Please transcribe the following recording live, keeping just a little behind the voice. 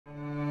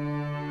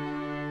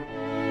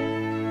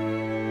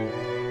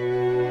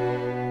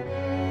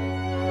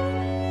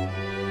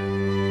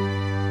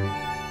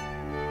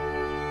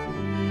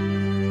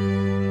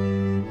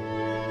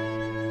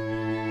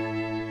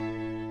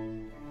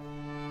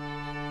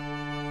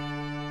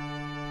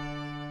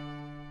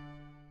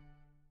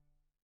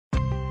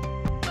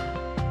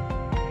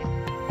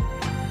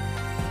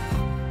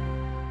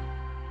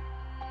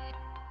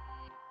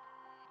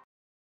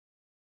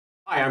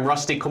Hi, I'm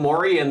Rusty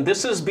Komori, and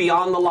this is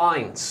Beyond the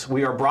Lines.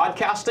 We are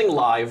broadcasting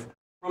live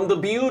from the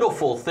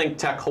beautiful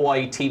ThinkTech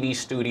Hawaii TV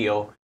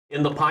studio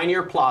in the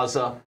Pioneer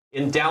Plaza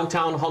in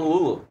downtown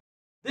Honolulu.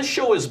 This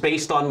show is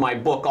based on my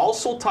book,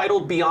 also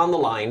titled Beyond the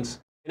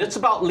Lines, and it's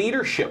about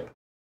leadership,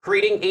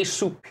 creating a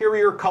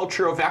superior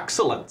culture of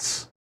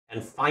excellence,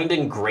 and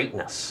finding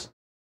greatness.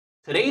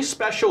 Today's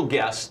special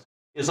guest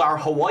is our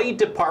Hawaii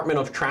Department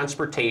of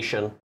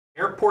Transportation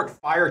Airport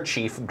Fire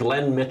Chief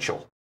Glen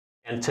Mitchell.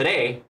 And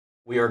today,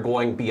 we are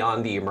going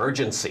beyond the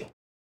emergency.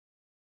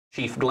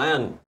 Chief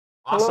Glen,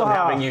 awesome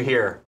having you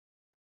here.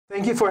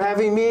 Thank you for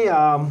having me.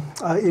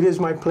 It is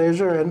my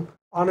pleasure and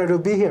honor to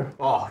be here.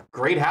 Oh,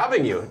 great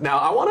having you. Now,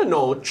 I want to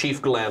know,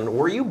 Chief Glen,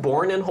 were you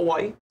born in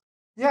Hawaii?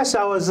 Yes,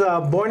 I was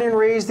born and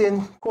raised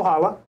in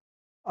Kohala.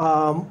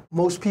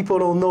 Most people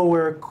don't know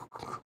where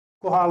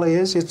Kohala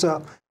is. It's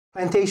a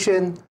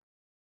plantation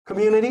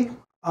community.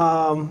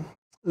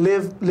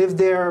 Lived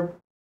there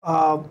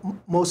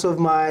most of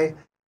my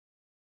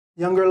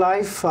younger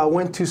life.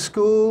 Went to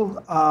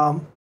school,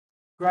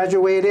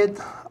 graduated,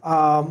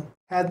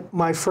 had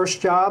my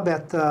first job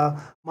at the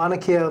Mauna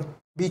Kea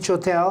Beach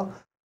Hotel.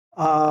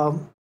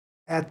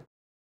 At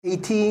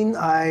 18,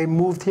 I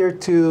moved here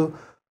to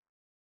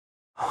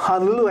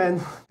Honolulu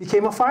and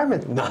became a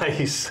fireman.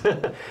 Nice.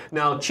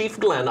 Now, Chief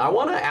Glen, I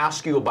want to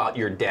ask you about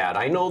your dad.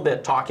 I know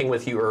that talking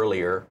with you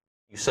earlier,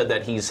 you said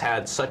that he's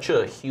had such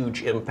a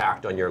huge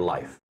impact on your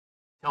life.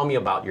 Tell me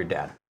about your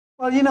dad.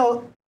 Well, you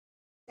know,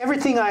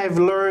 everything I have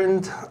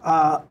learned,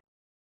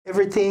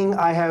 everything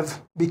I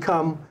have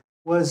become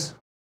was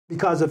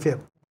because of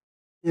him.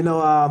 You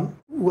know,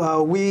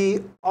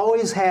 we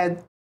always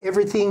had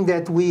everything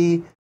that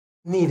we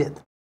needed.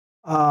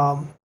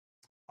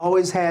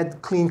 Always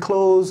had clean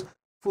clothes,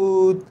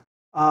 food.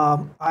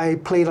 I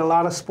played a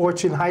lot of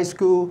sports in high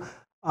school.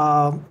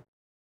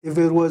 If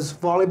it was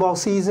volleyball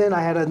season,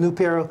 I had a new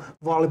pair of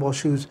volleyball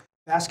shoes.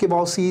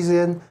 Basketball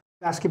season,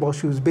 basketball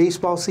shoes.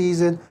 Baseball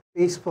season,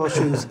 baseball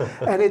shoes.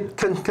 And it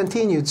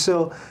continued.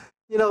 So,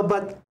 you know,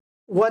 but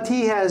what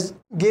he has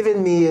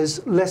given me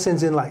is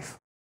lessons in life.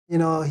 You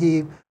know,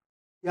 he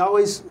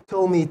always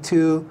told me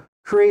to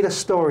create a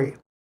story,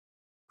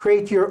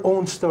 create your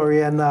own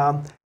story. And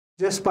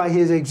just by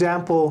his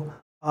example,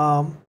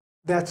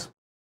 that's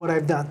what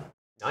I've done.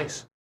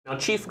 Nice. Now,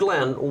 Chief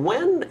Glen,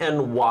 when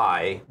and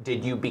why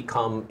did you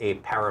become a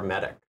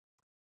paramedic?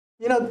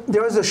 You know,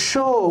 there was a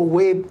show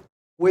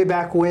way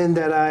back when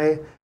that I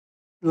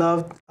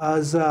loved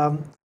as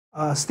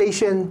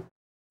Station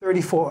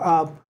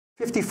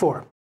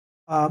 54,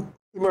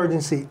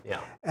 Emergency. Yeah.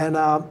 And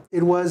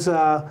it was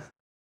a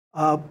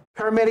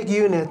paramedic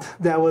unit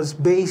that was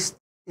based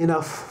in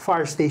a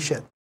fire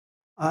station.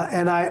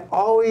 And I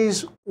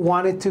always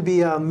wanted to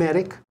be a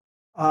medic.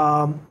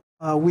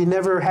 We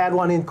never had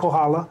one in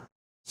Kohala.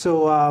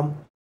 So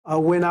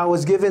when I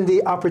was given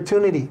the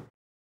opportunity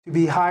to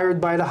be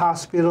hired by the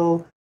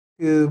hospital,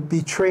 to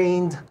be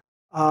trained,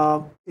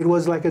 it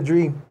was like a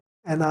dream.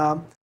 And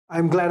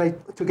I'm glad I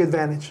took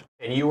advantage.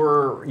 And you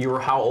were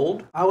how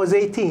old? I was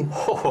 18.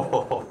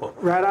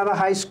 Right out of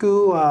high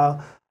school.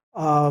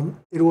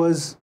 It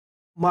was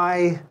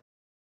my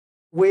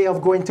way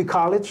of going to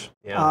college.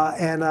 Yeah.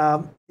 And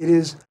it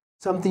is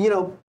something, you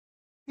know,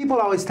 people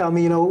always tell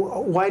me, you know,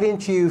 why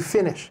didn't you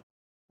finish?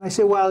 I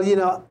say, well, you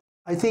know,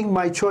 I think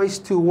my choice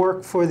to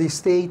work for the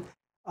state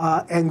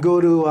and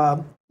go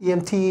to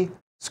EMT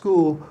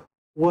school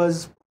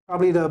was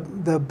probably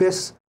the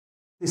best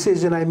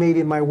decision I made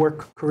in my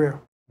work career.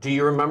 Do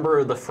you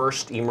remember the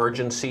first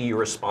emergency you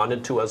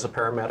responded to as a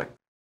paramedic?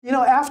 You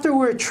know, after we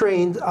were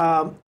trained,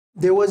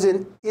 there was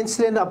an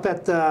incident up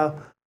at the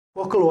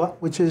Pokaloa,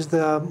 which is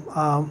the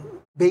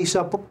base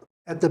up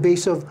at the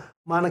base of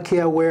Mauna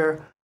Kea,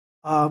 where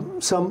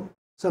some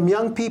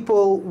young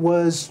people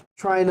was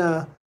trying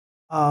to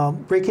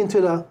break into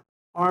the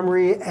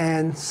armory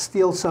and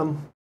steal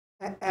some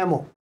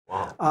ammo.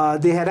 Wow.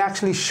 They had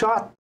actually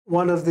shot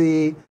one of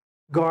the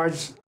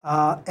guards,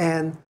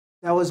 and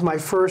that was my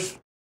first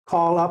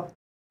call up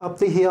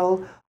the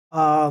hill.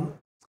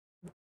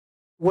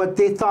 What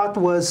they thought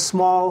was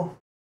small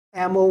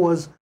ammo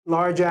was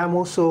large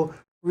ammo, so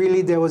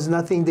really there was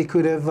nothing they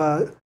could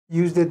have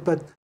used it,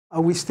 but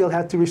we still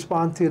had to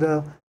respond to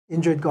the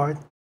injured guard.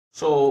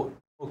 So,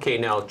 okay,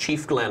 now,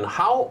 Chief Glen,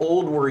 how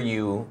old were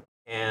you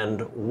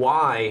and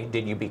why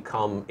did you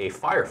become a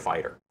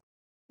firefighter?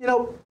 You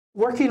know,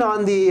 working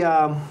on the,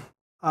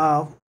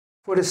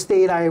 for the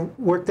state, I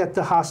worked at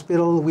the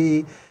hospital.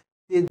 We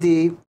did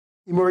the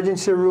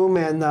emergency room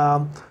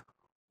and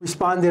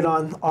responded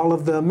on all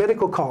of the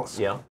medical calls.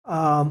 Yeah.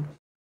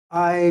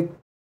 I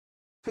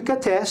took a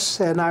test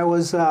and I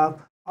was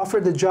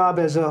offered the job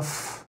as a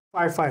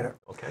firefighter.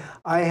 Okay.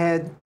 I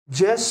had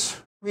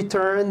just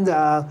returned.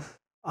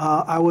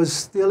 I was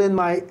still in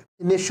my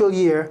initial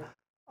year.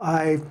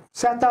 I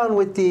sat down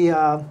with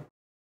the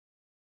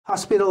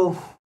hospital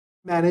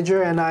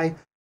manager and I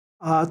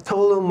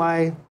told him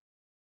my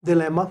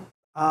dilemma.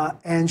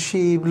 And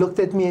she looked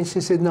at me and she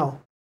said,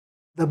 no,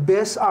 the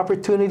best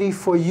opportunity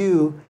for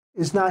you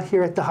is not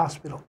here at the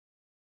hospital.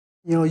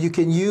 You know, you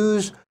can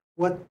use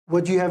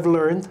what you have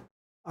learned.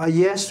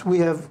 Yes, we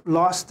have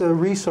lost the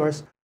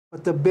resource,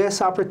 but the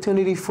best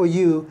opportunity for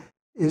you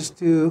is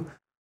to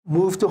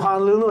move to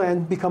Honolulu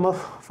and become a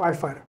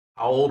firefighter.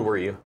 How old were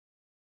you?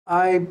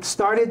 I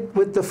started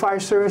with the fire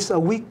service a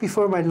week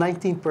before my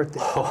 19th birthday.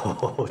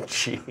 Oh,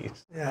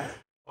 jeez. Yeah.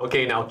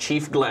 Okay, now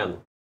Chief Glen,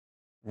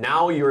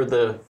 now you're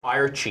the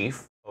fire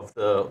chief of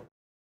the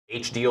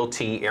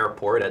HDOT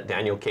airport at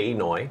Daniel K.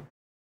 Inouye.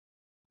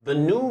 The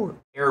new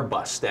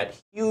Airbus, that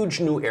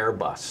huge new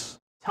Airbus,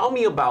 tell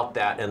me about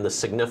that and the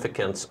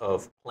significance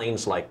of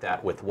planes like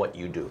that with what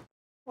you do.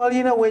 Well,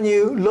 you know, when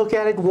you look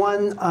at it,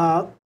 one,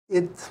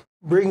 it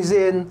brings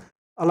in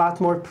a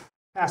lot more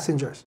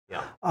passengers.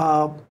 Yeah.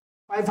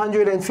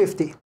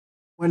 550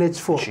 when it's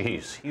full.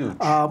 Jeez, huge.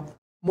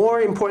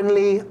 More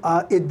importantly,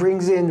 it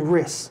brings in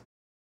risks.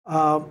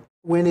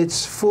 When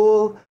it's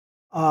full,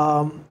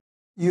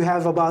 you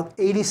have about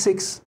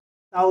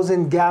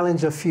 86,000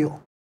 gallons of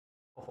fuel.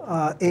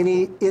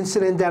 Any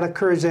incident that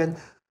occurs, and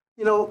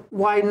you know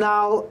why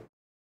now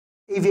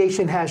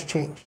aviation has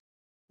changed.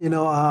 You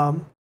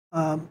know,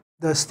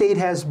 the state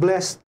has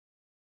blessed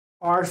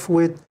ARF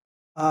with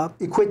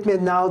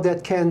equipment now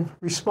that can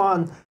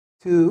respond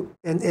to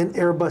an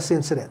Airbus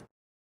incident.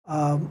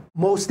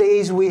 Most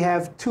days we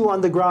have 2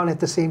 on the ground at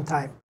the same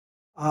time.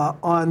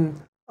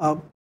 On a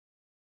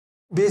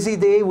busy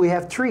day, we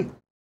have 3.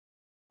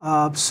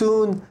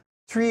 Soon,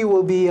 3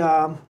 will be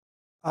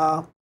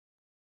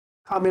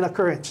common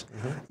occurrence.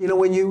 You know,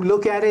 when you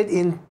look at it,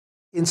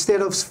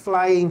 instead of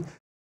flying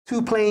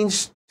 2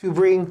 planes to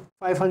bring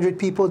 500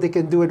 people, they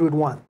can do it with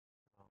 1.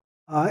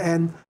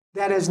 And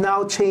that has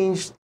now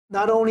changed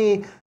not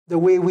only the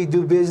way we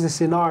do business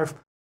in ARF,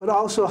 but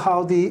also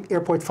how the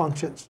airport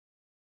functions.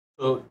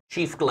 So,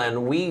 Chief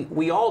Glen,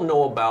 we all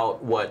know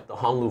about what the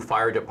Honolulu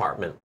Fire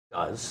Department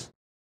does.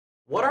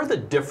 What are the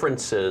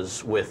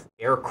differences with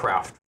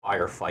aircraft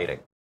firefighting?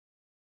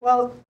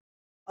 Well,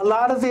 a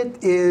lot of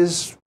it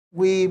is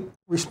we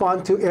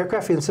respond to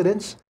aircraft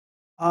incidents.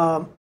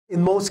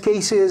 In most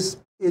cases,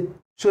 it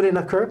shouldn't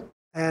occur.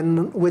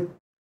 And with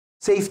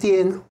safety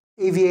in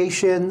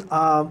aviation,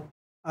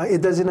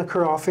 it doesn't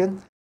occur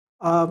often.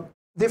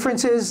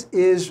 Differences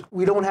is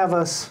we don't have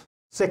a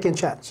second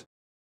chance.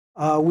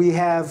 We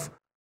have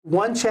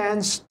 1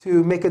 chance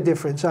to make a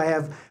difference. I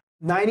have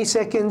 90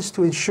 seconds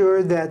to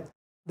ensure that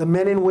the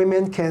men and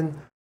women can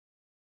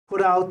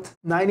put out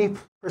 90%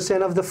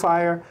 of the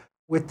fire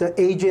with the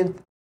agent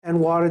and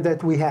water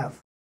that we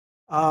have.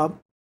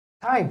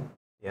 Time.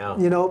 Yeah.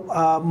 You know,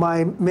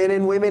 my men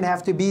and women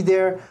have to be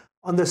there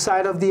on the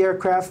side of the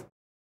aircraft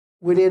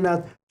within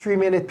a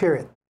 3-minute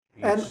period.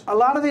 Jeez. And a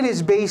lot of it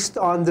is based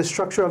on the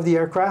structure of the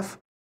aircraft,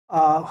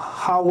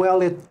 how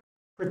well it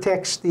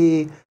protects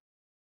the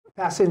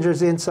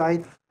passengers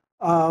inside.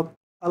 A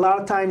lot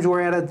of times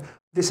we're at a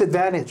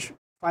disadvantage.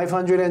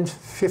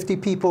 550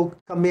 people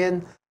come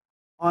in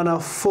on a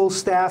full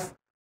staff.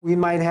 We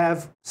might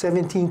have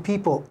 17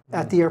 people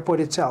at the airport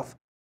itself.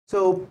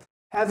 So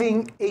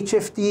having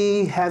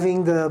HFD,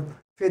 having the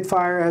Fed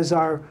Fire as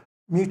our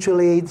mutual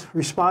aid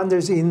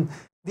responders in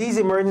these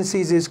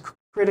emergencies is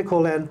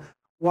critical, and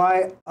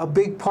why a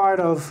big part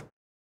of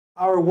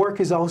our work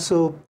is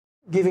also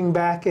giving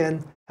back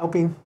and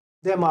helping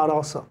them out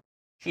also.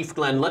 Chief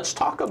Glen, let's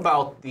talk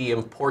about the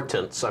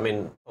importance,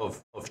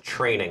 of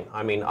training.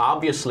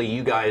 Obviously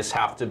you guys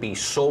have to be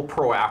so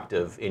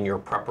proactive in your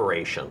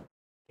preparation.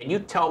 Can you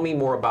tell me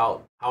more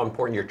about how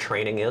important your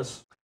training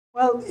is?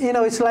 Well, you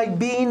know, it's like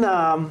being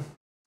on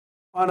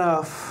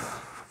a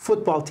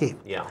football team.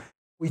 Yeah.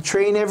 We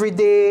train every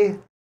day.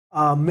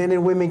 Men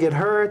and women get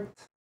hurt.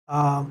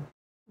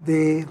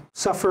 They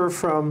suffer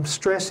from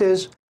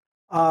stresses,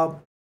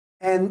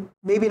 and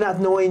maybe not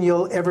knowing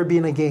you'll ever be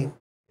in a game.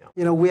 Yeah.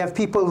 You know, we have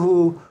people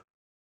who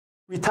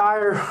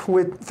retire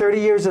with 30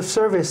 years of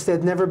service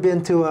that never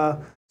been to a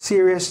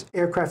serious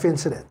aircraft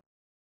incident.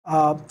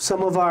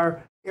 Some of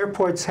our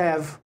airports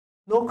have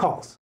no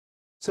calls.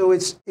 So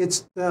it's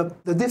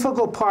the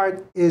difficult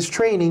part is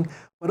training,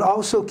 but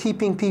also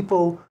keeping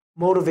people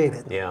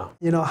motivated. Yeah.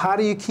 You know, how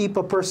do you keep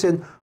a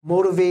person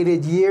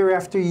motivated year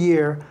after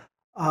year,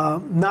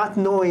 not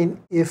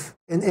knowing if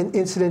an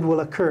incident will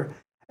occur?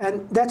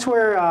 And that's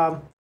where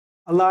a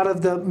lot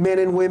of the men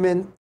and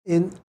women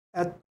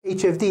at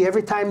HFD,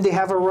 every time they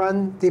have a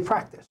run, they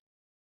practice.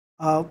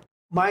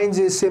 Mine's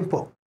is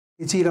simple.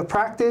 It's either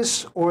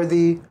practice or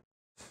the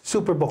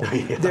Super Bowl.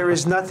 Yeah. There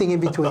is nothing in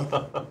between.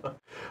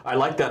 I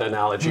like that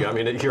analogy.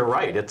 You're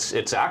right.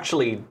 It's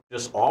actually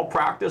just all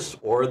practice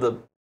or the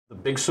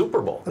big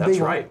Super Bowl. That's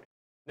right.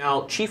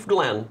 Now, Chief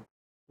Glen,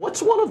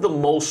 what's one of the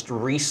most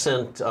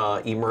recent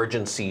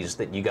emergencies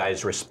that you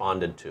guys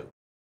responded to?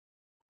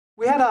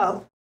 We had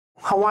a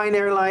Hawaiian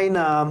airline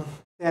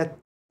that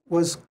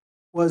was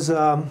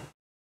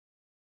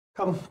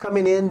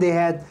coming in. They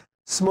had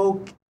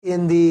smoke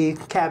in the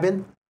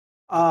cabin.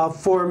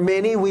 For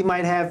many, we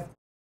might have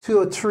 2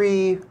 or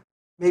 3,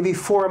 maybe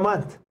 4 a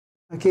month.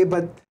 Okay,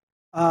 but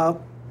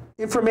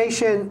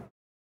information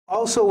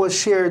also was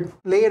shared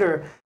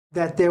later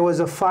that there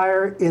was a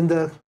fire in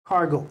the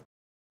cargo.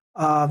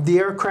 The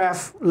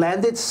aircraft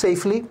landed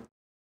safely.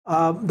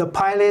 The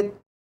pilot,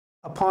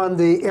 upon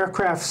the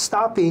aircraft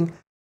stopping,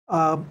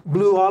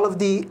 blew all of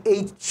the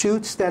 8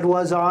 chutes that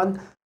was on,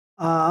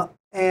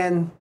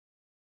 and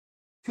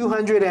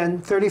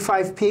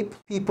 235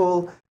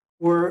 people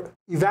were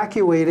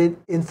evacuated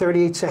in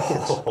 38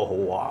 seconds. Oh,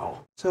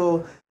 wow.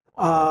 So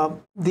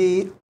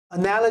the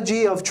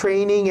analogy of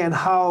training and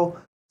how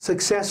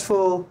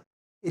successful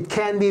it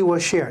can be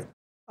was shared.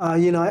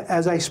 You know,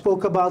 as I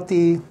spoke about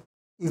the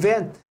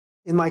event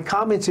in my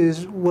comments,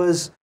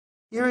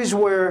 here is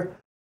where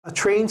a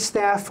trained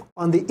staff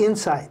on the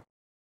inside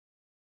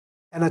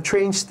and a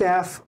trained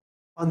staff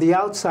on the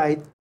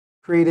outside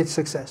created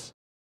success.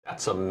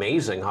 That's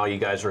amazing how you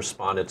guys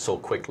responded so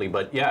quickly.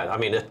 But yeah, I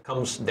mean, it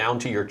comes down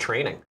to your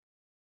training.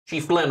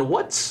 Chief Glen,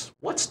 what's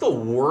the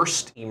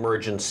worst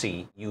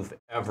emergency you've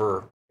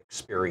ever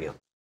experienced?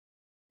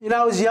 You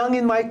know, I was young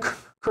in my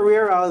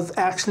career. I was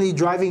actually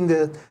driving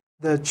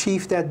the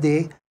chief that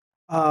day.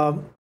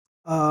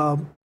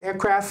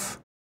 Aircraft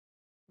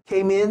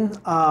came in.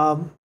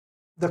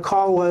 The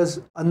call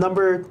was a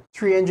number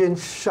 3 engine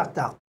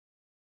shutdown.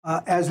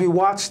 As we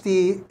watched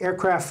the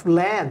aircraft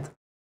land,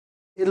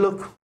 it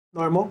looked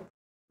normal,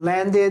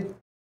 landed,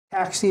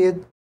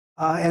 taxied,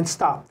 and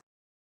stopped.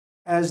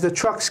 As the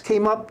trucks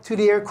came up to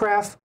the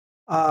aircraft,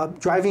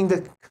 driving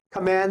the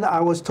command,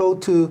 I was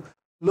told to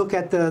look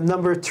at the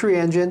number 3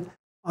 engine.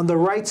 On the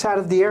right side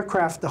of the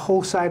aircraft, the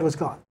whole side was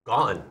gone.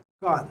 Gone?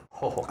 Gone.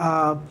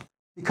 Oh.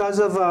 Because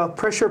of a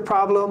pressure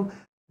problem,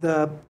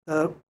 the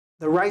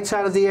right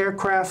side of the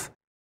aircraft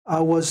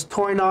was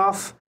torn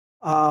off.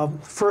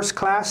 First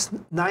class,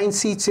 9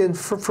 seats in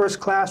first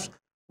class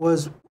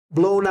was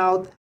blown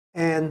out,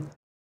 and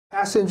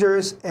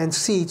passengers and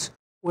seats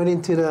went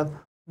into the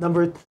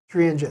number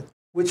 3 engine,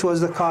 which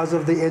was the cause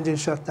of the engine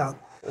shutdown.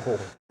 Oh.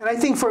 And I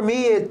think for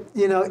me,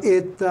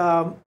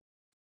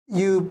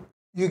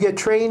 you get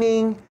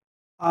training,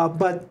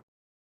 but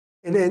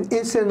in an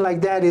incident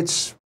like that,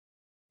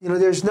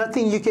 there's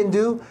nothing you can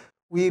do.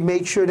 We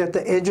made sure that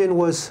the engine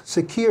was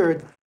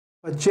secured,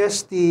 but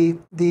just the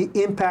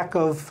impact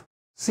of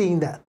seeing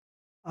that,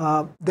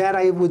 that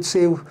I would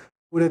say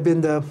would have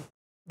been the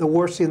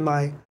worst in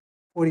my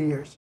 40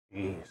 years.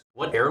 Jeez.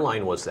 What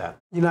airline was that?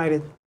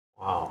 United.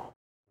 Wow,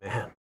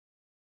 man.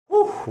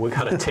 Whew, we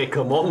got to take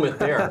a moment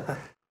there.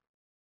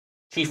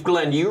 Chief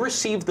Glen, you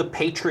received the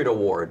Patriot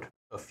Award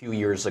a few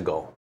years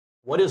ago.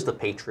 What is the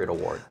Patriot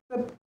Award?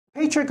 The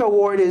Patriot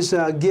Award is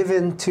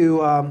given to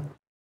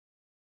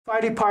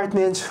fire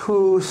departments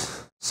who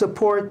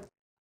support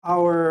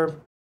our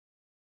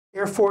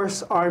Air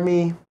Force,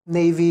 Army,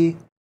 Navy,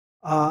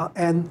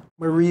 and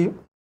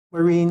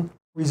Marine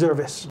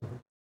reservists.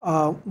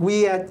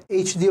 We at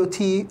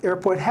HDOT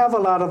Airport have a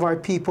lot of our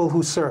people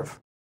who serve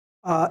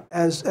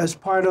as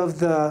part of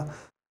the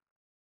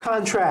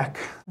contract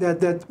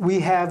that we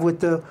have with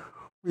the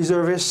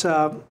reservists.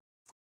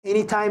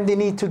 Anytime they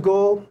need to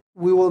go,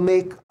 we will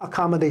make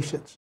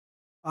accommodations.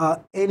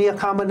 Any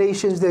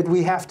accommodations that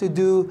we have to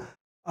do,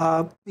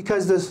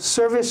 because the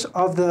service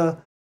of the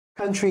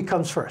country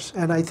comes first.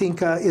 And I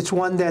think it's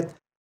one that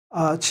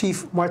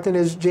Chief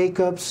Martinez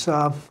Jacobs,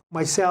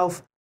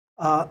 myself,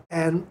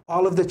 and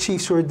all of the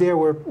chiefs who were there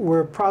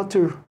were proud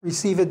to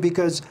receive it,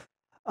 because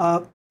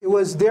it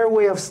was their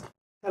way of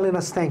telling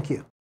us thank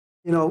you.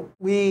 You know,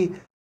 we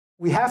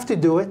have to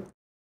do it,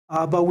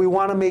 but we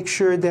want to make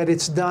sure that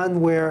it's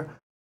done where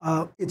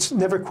it's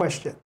never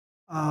questioned.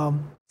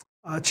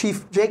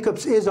 Chief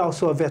Jacobs is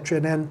also a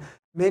veteran, and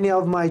many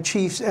of my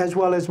chiefs, as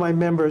well as my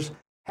members,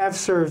 have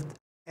served.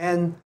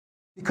 And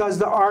because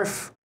the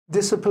ARF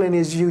discipline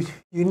is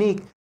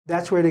unique,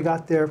 that's where they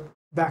got their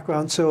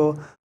background. So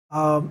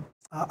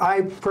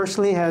I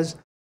personally have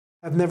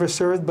never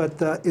served,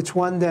 but it's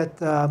one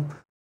that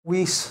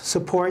we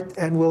support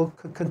and will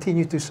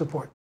continue to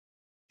support.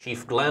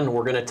 Chief Glen,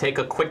 we're going to take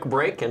a quick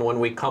break, and when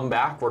we come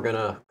back, we're going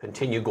to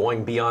continue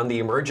going beyond the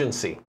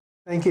emergency.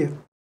 Thank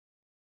you.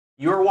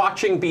 You're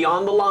watching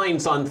Beyond the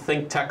Lines on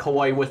ThinkTech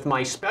Hawaii with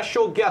my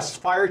special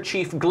guest, Fire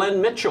Chief Glen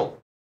Mitchell.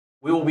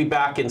 We will be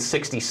back in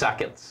 60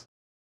 seconds.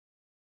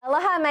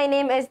 Aloha, my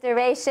name is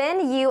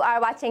Duration. You are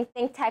watching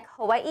ThinkTech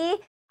Hawaii.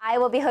 I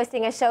will be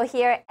hosting a show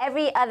here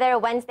every other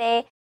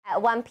Wednesday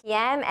at 1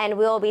 p.m. and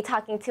we will be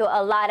talking to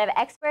a lot of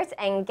experts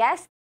and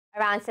guests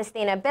around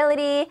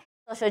sustainability,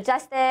 social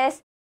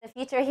justice, the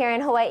future here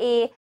in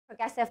Hawaii,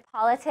 progressive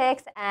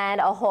politics,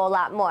 and a whole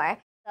lot more.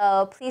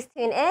 So please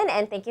tune in,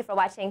 and thank you for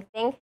watching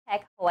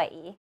ThinkTech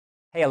Hawaii.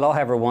 Hey, aloha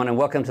everyone, and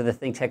welcome to the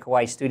ThinkTech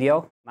Hawaii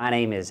studio. My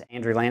name is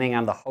Andrew Lanning.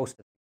 I'm the host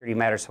of Security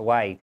Matters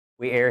Hawaii.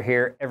 We air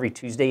here every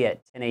Tuesday at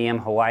 10 a.m.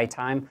 Hawaii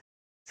time,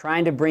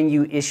 trying to bring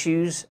you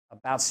issues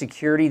about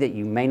security that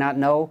you may not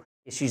know,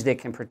 issues that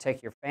can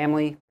protect your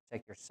family,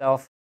 protect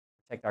yourself,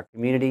 protect our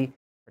community,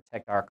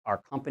 protect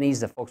our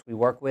companies, the folks we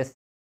work with.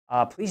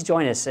 Please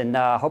join us, and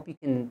hope you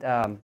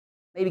can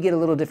maybe get a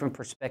little different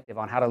perspective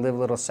on how to live a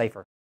little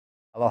safer.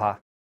 Aloha.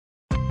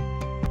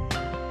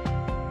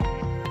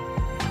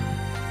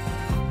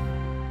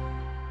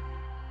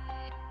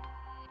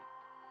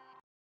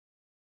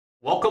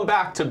 Welcome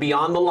back to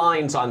Beyond the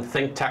Lines on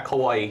ThinkTech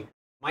Hawaii.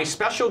 My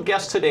special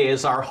guest today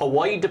is our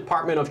Hawaii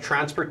Department of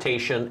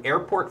Transportation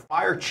Airport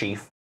Fire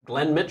Chief,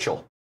 Glen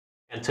Mitchell.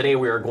 And today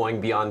we are going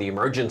beyond the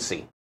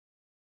emergency.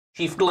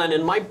 Chief Glen,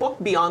 in my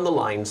book, Beyond the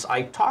Lines,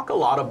 I talk a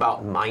lot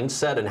about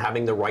mindset and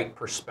having the right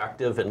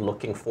perspective and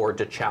looking forward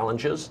to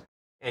challenges.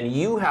 And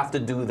you have to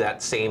do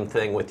that same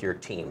thing with your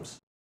teams.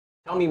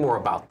 Tell me more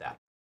about that.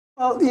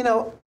 Well, you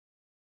know,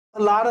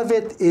 a lot of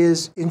it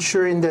is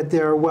ensuring that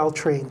they're well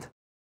trained.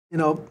 You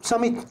know,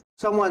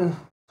 someone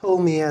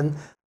told me, and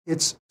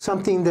it's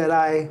something that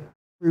I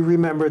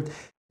remembered.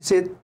 He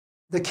said,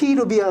 the key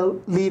to be a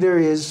leader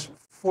is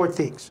 4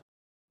 things.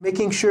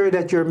 Making sure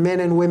that your men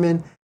and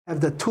women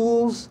have the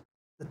tools,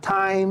 the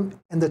time,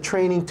 and the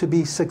training to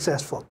be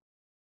successful.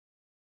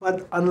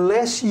 But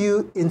unless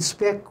you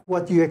inspect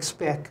what you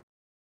expect,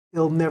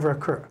 it'll never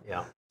occur.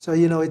 Yeah. So,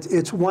 you know,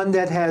 it's one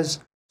that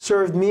has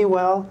served me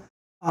well.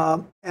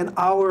 And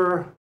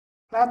our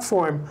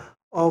platform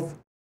of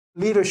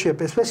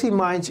leadership, especially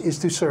mine, is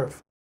to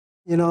serve.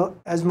 You know,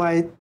 as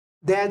my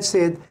dad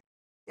said,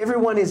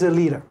 everyone is a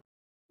leader.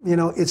 You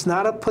know, it's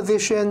not a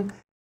position,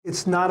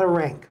 it's not a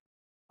rank.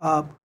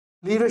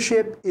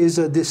 Leadership is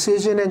a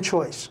decision and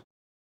choice.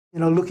 You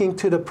know, looking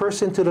to the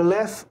person to the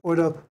left or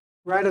the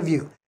right of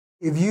you.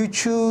 If you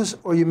choose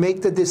or you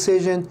make the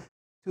decision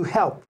to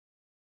help,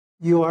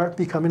 you are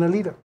becoming a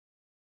leader.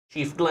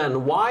 Chief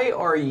Glen, why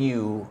are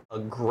you a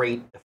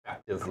great,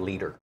 effective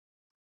leader?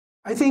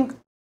 I think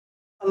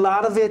a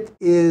lot of it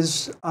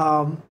is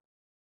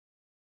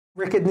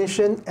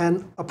recognition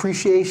and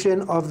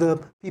appreciation of the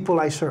people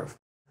I serve.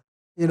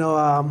 You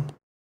know,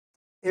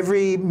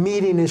 every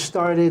meeting is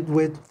started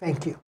with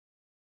thank you.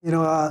 You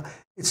know,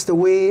 it's the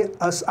way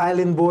us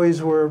island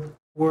boys were,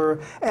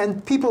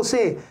 and people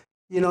say,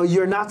 you know,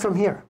 you're not from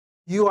here.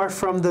 You are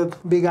from the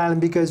Big Island,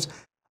 because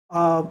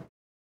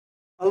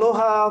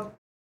aloha,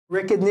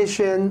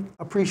 recognition,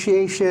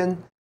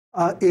 appreciation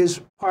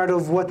is part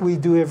of what we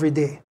do every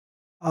day.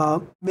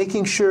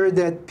 Making sure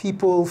that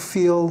people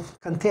feel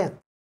content.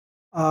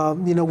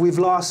 You know, we've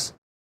lost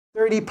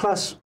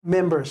 30+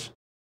 members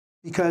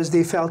because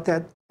they felt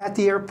that at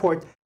the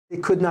airport they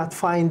could not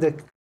find the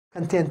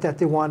content that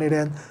they wanted.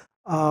 And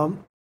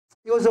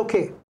it was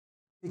okay,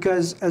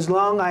 because as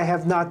long as I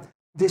have not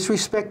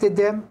disrespected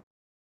them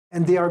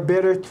and they are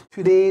better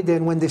today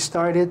than when they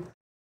started,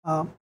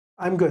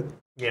 I'm good.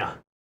 Yeah.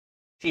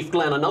 Chief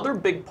Glen, another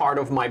big part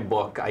of my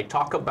book, I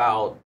talk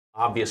about,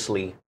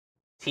 obviously,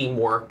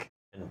 teamwork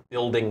and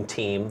building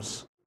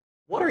teams.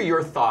 What are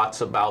your thoughts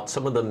about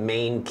some of the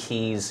main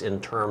keys in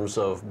terms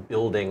of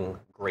building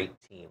great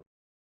teams?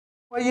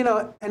 Well, you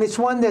know, and it's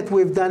one that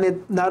we've done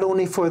it not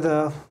only for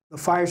the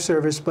fire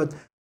service, but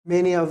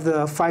many of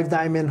the 5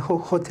 Diamond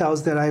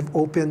hotels that I've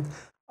opened.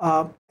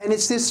 And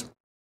it's this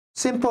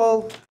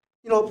simple,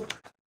 you know,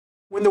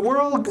 when the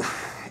world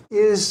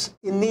is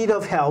in need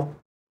of help,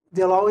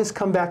 they'll always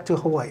come back to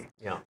Hawaii.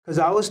 Yeah. Because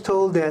I was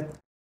told that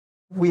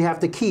we have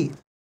the key.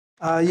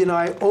 You know,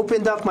 I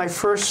opened up my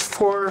first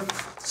 4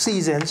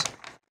 seasons,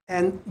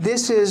 and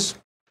this is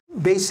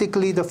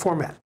basically the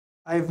format.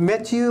 I've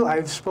met you,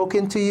 I've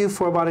spoken to you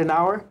for about an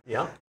hour.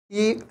 Yeah.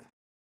 Here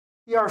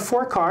are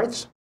 4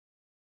 cards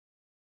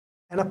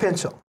and a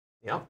pencil.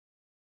 Yeah.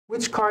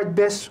 Which card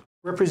best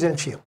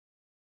represents you?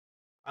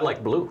 I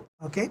like blue.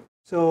 Okay,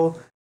 so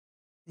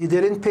you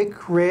didn't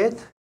pick red,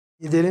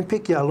 you didn't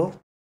pick yellow.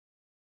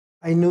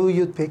 I knew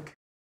you'd pick.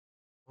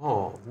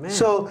 Oh, man.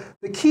 So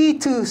the key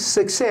to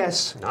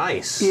success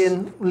nice.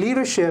 In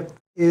leadership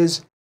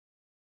is,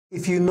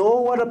 if you know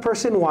what a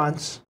person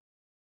wants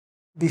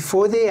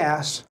before they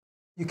ask,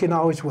 you can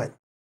always win.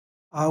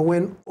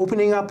 When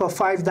opening up a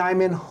 5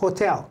 Diamond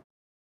hotel,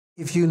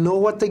 if you know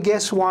what the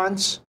guest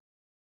wants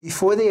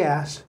before they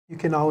ask, you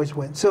can always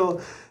win.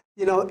 So,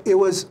 you know, it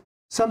was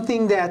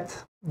something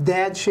that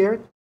Dad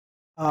shared,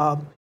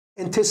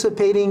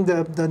 anticipating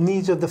the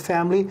needs of the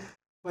family,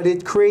 but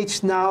it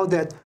creates now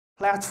that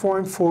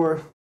platform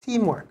for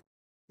teamwork.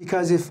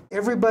 Because if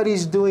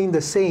everybody's doing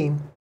the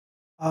same,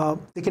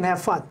 they can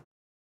have fun.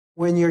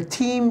 When your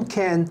team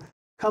can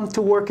come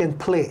to work and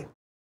play,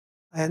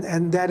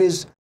 and that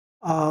is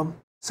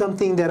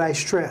something that I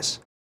stress.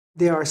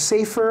 They are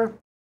safer,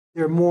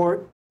 they're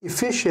more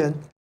efficient,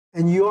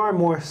 and you are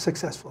more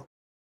successful.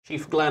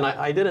 Chief Glen,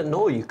 I didn't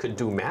know you could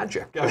do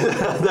magic.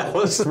 that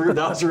was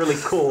really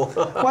cool.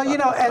 Well, you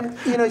know, and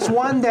you know, it's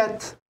one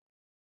that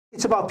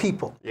it's about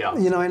people. Yeah.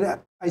 You know, and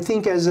I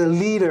think as a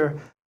leader,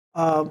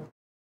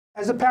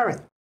 as a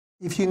parent,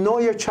 if you know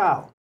your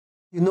child,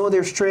 you know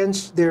their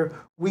strengths, their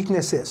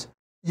weaknesses,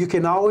 you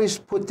can always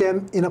put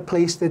them in a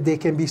place that they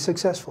can be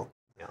successful.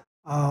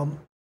 Yeah.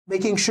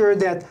 Making sure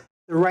that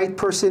the right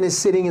person is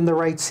sitting in the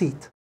right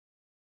seat.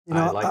 You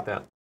know, I like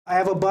that. I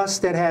have a bus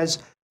that has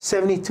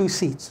 72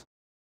 seats.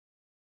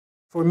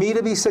 For me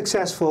to be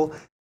successful,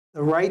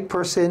 the right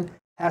person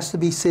has to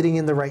be sitting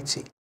in the right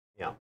seat.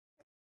 Yeah.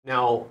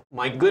 Now,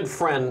 my good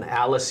friend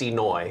Alice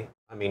Enoy,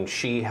 I mean,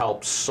 she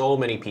helps so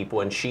many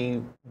people, and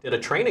she did a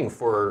training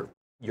for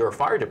your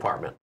fire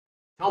department.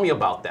 Tell me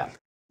about that.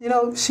 You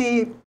know,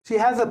 she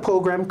has a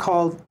program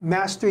called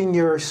Mastering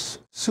Your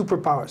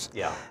Superpowers.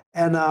 Yeah.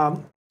 And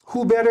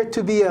who better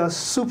to be a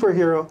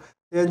superhero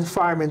than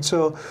firemen?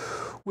 So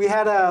we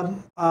had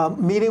a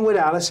meeting with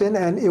Allison,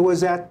 and it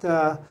was at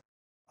the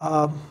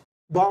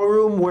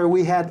ballroom where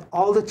we had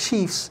all the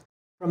chiefs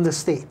from the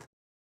state,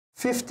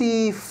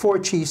 54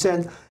 chiefs.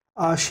 And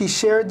she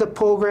shared the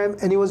program,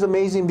 and it was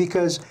amazing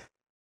because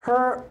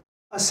her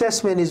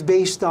assessment is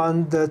based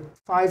on the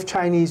 5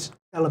 Chinese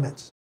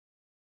elements,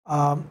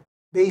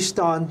 based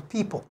on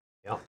people.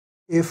 Yeah.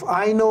 If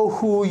I know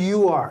who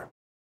you are,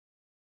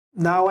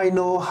 now I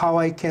know how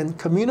I can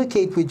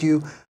communicate with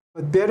you,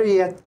 but better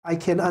yet, I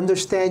can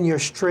understand your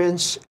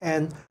strengths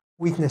and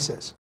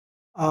weaknesses.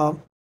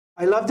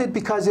 I loved it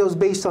because it was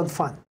based on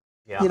fun.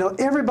 Yeah. You know,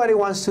 everybody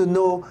wants to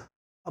know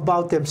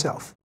about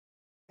themselves.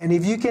 And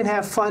if you can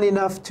have fun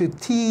enough to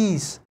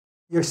tease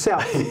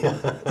yourself,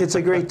 it's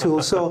a great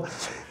tool. So,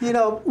 you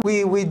know,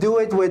 we do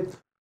it with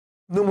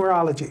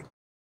numerology.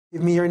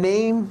 Give me your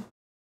name,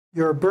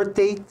 your birth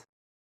date,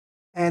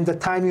 and the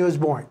time you was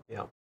born.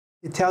 Yeah.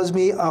 It tells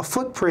me a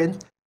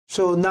footprint,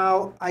 so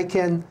now I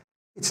can,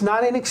 it's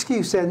not an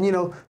excuse. And, you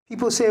know,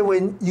 people say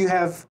when you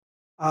have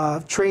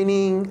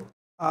training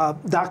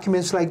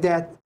documents like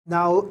that,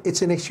 now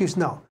it's an excuse.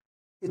 No.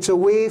 It's a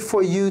way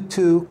for you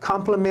to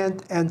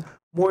complement and,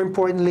 more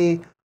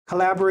importantly,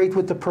 collaborate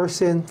with the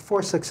person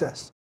for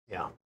success.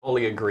 Yeah,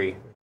 fully agree.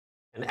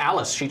 And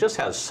Alice, she just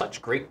has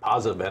such great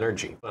positive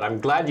energy, but I'm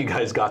glad you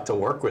guys got to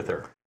work with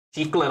her.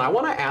 Chief Glen, I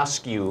want to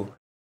ask you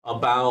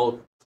about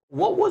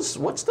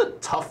what's the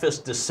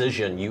toughest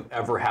decision you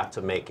ever had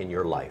to make in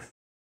your life?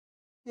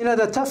 You know,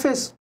 the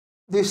toughest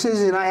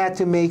decision I had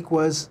to make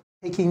was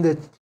taking the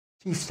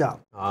chief's job.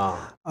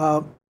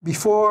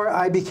 Before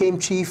I became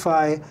chief,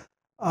 I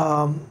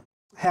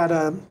had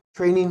a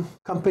training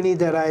company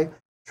that I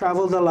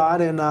traveled a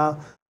lot, and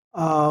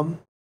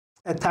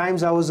at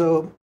times I was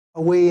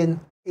away in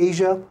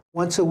Asia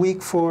once a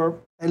week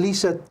for at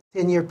least a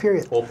 10-year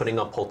period. Opening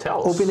up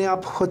hotels. Opening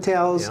up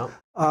hotels,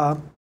 yeah.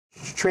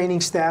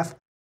 Training staff.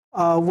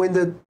 When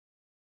the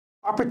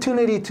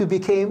opportunity to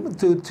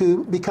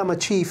become a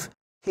chief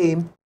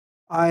came,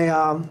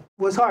 I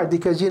was hard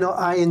because, you know,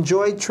 I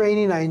enjoyed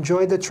training, I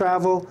enjoyed the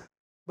travel,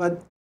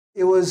 but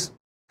it was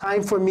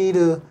time for me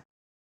to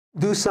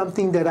do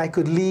something that I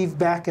could leave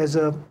back as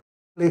a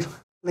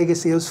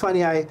legacy. It was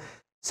funny, I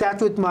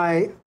sat with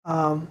my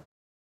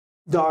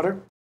daughter,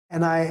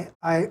 and I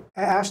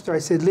asked her, I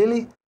said,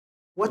 Lily,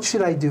 what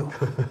should I do?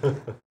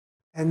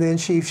 And then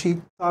she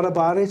thought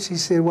about it. She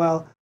said,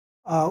 well,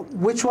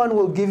 which one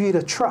will give you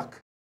the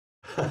truck?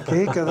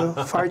 Okay, because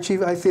the fire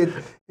chief, I said,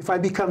 if I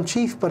become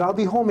chief, but I'll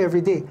be home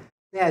every day.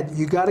 Dad,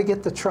 you got to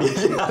get the truck.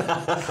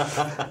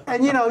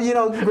 And you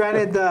know,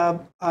 granted,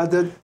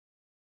 the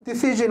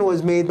decision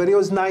was made, but it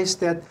was nice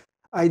that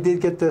I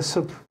did get the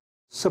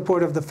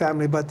support of the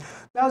family. But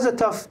that was a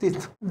tough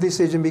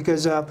decision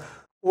because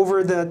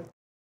over the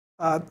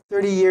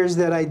 30 years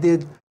that I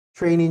did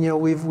training, you know,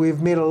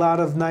 we've made a lot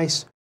of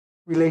nice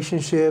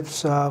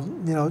relationships.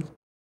 You know,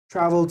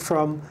 traveled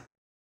from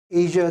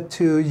Asia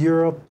to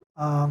Europe,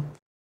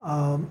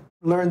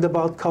 learned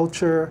about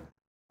culture,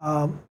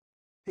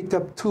 picked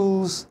up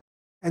tools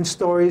and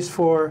stories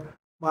for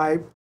my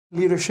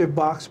leadership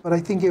box. But I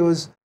think it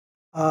was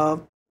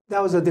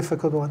that was a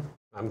difficult one.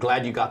 I'm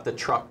glad you got the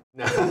truck.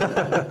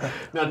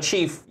 Now,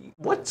 Chief,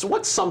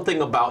 what's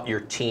something about your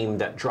team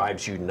that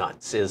drives you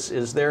nuts?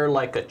 Is there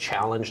like a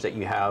challenge that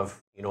you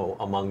have, you know,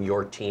 among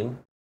your team?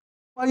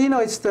 Well, you know,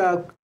 it's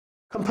the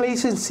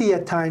complacency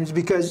at times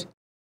because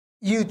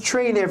you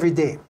train every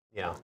day.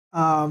 Yeah.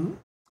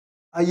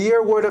 A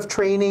year worth of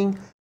training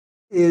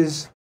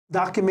is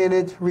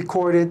documented,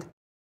 recorded,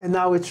 and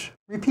now it's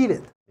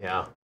repeated.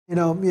 Yeah. You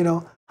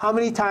know, how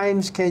many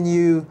times can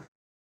you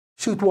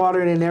shoot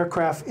water in an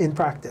aircraft in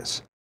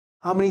practice?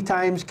 How many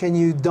times can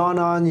you don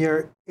on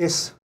your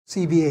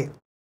SCBA?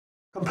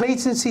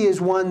 Complacency is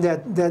one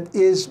that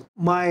is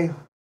my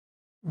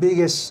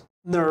biggest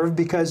nerve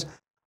because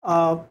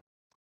I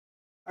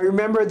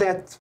remember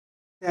that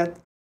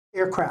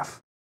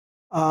aircraft.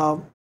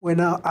 When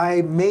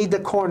I made the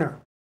corner,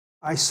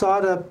 I saw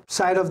the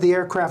side of the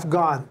aircraft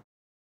gone.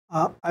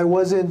 I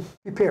wasn't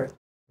prepared.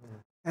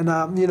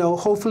 And, you know,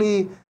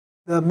 hopefully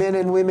the men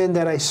and women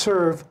that I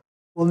serve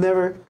will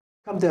never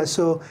come to that.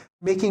 So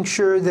making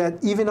sure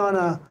that even on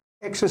a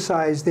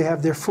exercise, they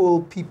have their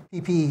full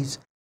PPEs.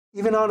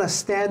 Even on a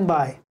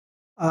standby,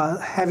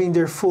 having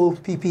their full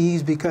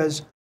PPEs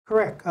because,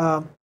 correct,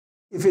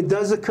 if it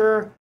does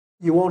occur,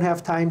 you won't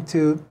have time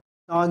to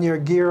don your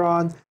gear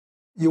on.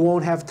 You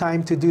won't have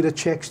time to do the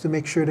checks to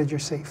make sure that you're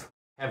safe.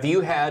 Have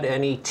you had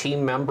any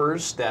team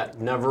members that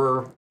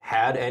never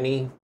had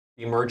any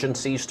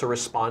emergencies to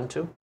respond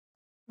to?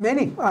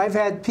 Many. I've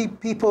had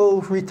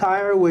people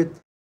retire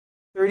with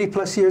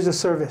 30+ years of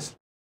service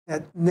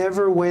that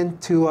never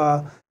went to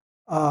a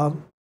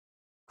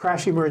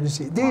crash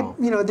emergency. They, Wow.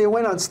 you know, they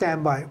went on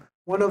standby.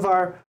 One of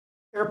our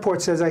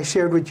airports, as I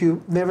shared with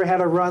you, never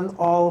had a run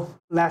all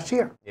last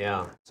year.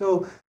 Yeah.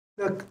 So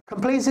the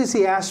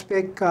complacency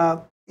aspect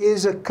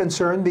is a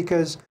concern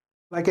because,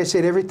 like I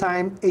said, every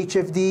time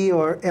HFD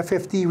or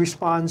FFD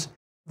responds,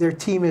 their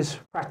team is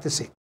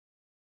practicing.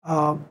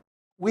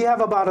 We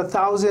have about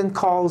 1,000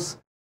 calls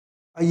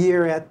a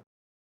year at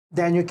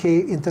Daniel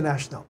K.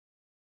 International.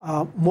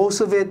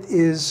 Most of it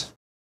is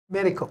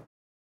medical.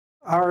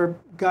 Our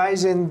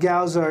guys and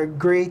gals are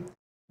great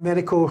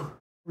medical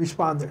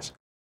responders,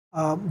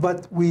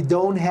 but I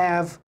don't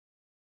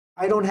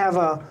have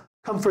a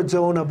comfort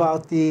zone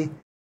about the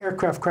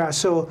aircraft crash.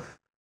 So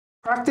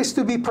practice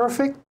to be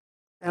perfect,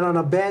 and on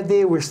a bad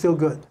day, we're still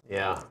good.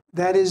 Yeah.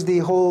 That is the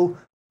whole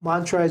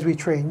mantra as we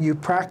train. You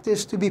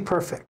practice to be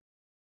perfect.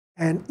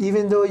 And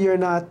even though you're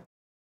not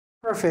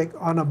perfect,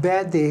 on a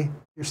bad day,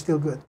 you're still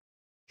good.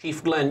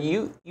 Chief Glen,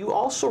 you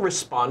also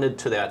responded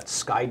to that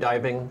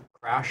skydiving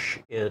crash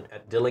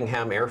at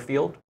Dillingham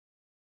Airfield.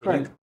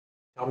 Can you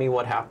tell me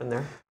what happened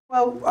there?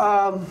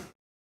 Well,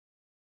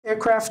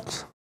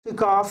 aircraft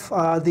took off.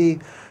 The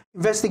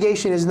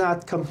investigation is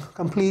not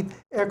complete.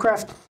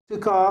 Aircraft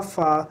took off,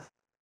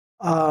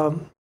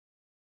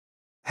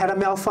 had a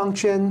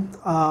malfunction.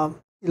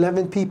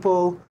 11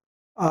 people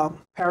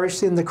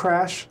perished in the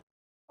crash.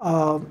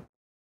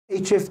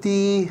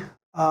 HFD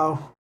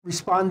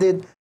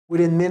responded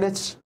within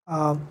minutes.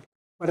 By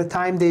the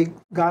time they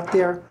got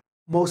there,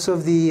 most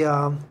of the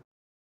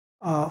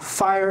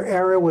fire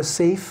area was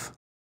safe.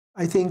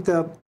 I think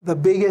the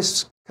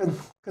biggest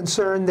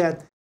concern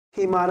that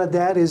came out of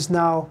that is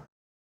now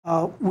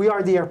we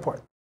are the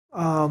airport.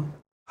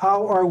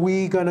 How are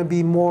we going to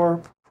be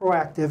more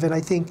proactive? And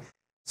I think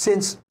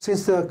since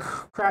the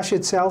crash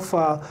itself,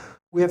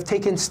 we have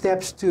taken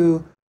steps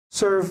to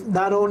serve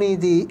not only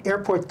the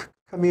airport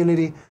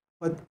community,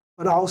 but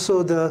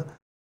also the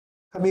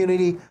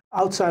community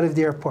outside of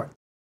the airport.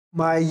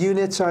 My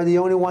units are the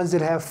only ones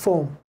that have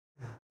foam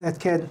that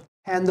can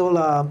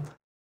handle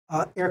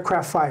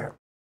aircraft fire.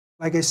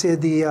 Like I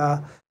said,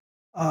 the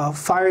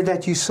fire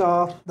that you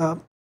saw, the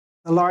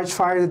large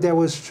fire that there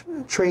was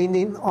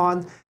training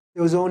on,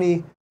 there was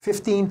only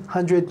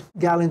 1,500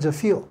 gallons of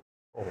fuel.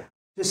 Oh.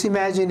 Just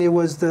imagine it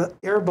was the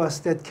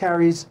Airbus that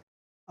carries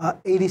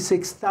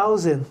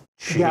 86,000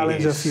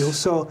 gallons of fuel.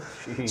 So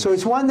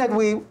it's one that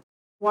we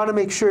want to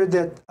make sure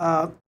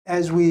that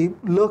as we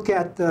look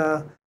at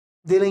the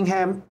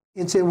Dillingham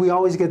incident, we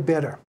always get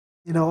better.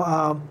 You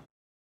know,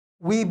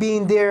 we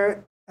being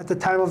there at the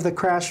time of the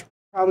crash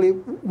probably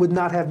would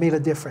not have made a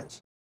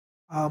difference.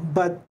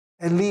 But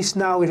at least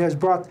now it has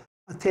brought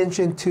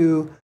attention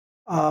to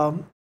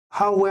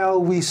how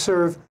well we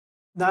serve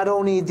not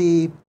only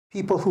the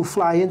people who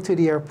fly into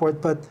the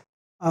airport, but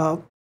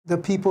the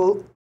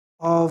people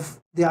of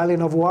the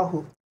island of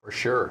Oahu. For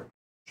sure.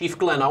 Chief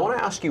Glen, I want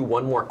to ask you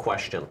one more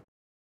question.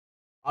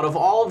 Out of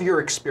all of your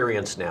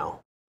experience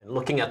now, and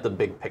looking at the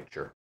big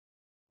picture,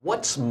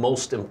 what's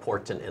most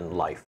important in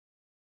life?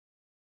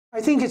 I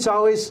think it's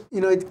always,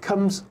 you know, it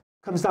comes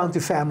down to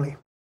family.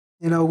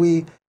 You know,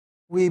 we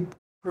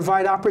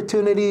provide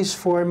opportunities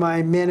for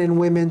my men and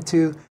women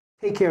to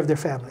take care of their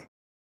family.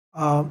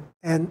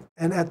 And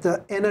at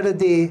the end of the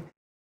day,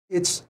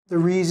 it's the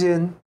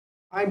reason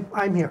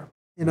I'm here.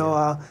 You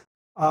know,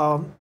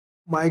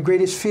 my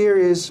greatest fear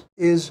is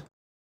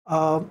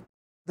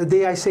the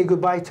day I say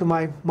goodbye to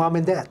my mom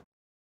and dad.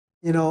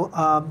 You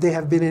know, they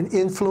have been an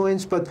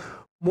influence, but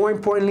more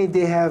importantly,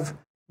 they have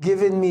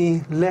given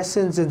me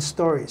lessons and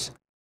stories.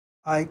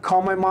 I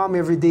call my mom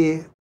every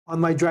day on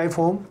my drive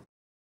home.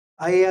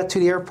 I get to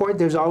the airport,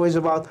 there's always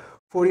about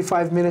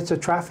 45 minutes of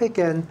traffic,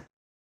 and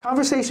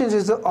conversations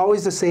is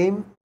always the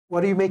same.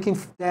 What are you making,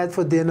 Dad,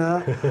 for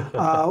dinner?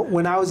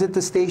 When I was at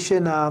the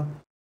station, the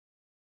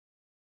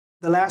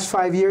last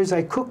 5 years,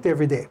 I cooked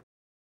every day.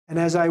 And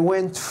as I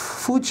went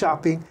food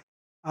shopping,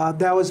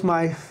 that was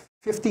my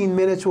 15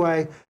 minutes where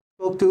I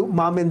spoke to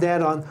Mom and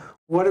Dad on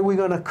what are we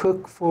going to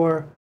cook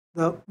for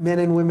the men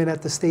and women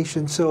at the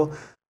station. So,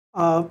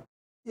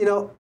 you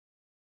know,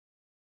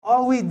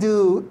 all we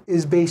do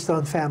is based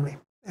on family.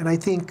 And I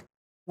think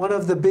one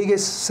of the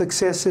biggest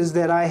successes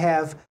that I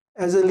have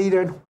as a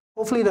leader,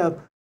 hopefully the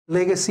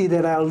legacy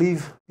that I'll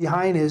leave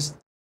behind is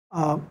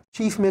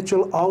Chief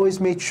Mitchell always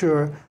made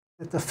sure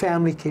that the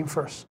family came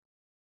first.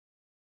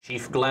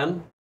 Chief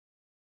Glen,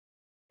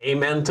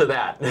 amen to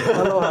that.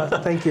 Aloha,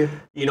 thank you.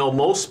 You know,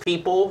 most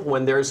people,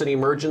 when there's an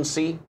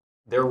emergency,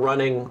 they're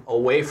running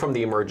away from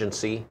the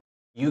emergency.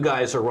 You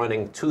guys are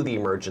running to the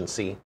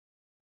emergency.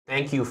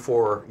 Thank you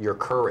for your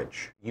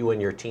courage, you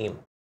and your team.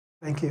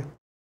 Thank you.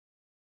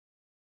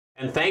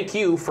 And thank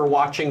you for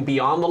watching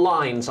Beyond the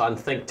Lines on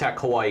ThinkTech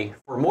Hawaii.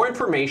 For more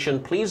information,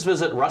 please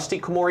visit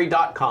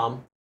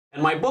rustykomori.com,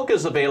 and my book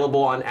is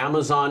available on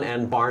Amazon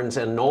and Barnes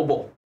 &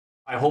 Noble.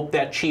 I hope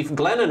that Chief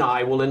Glen and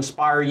I will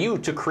inspire you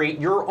to create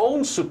your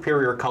own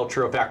superior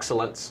culture of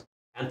excellence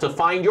and to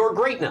find your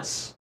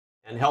greatness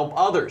and help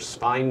others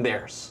find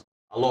theirs.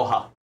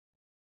 Aloha.